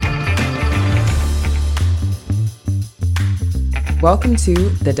Welcome to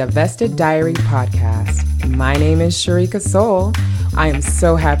the Divested Diary podcast. My name is Sharika Soul. I am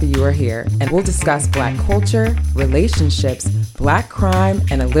so happy you are here, and we'll discuss Black culture, relationships, Black crime,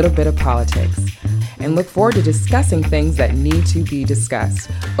 and a little bit of politics. And look forward to discussing things that need to be discussed,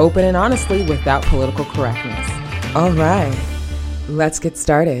 open and honestly without political correctness. All right, let's get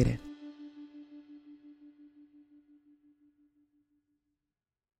started.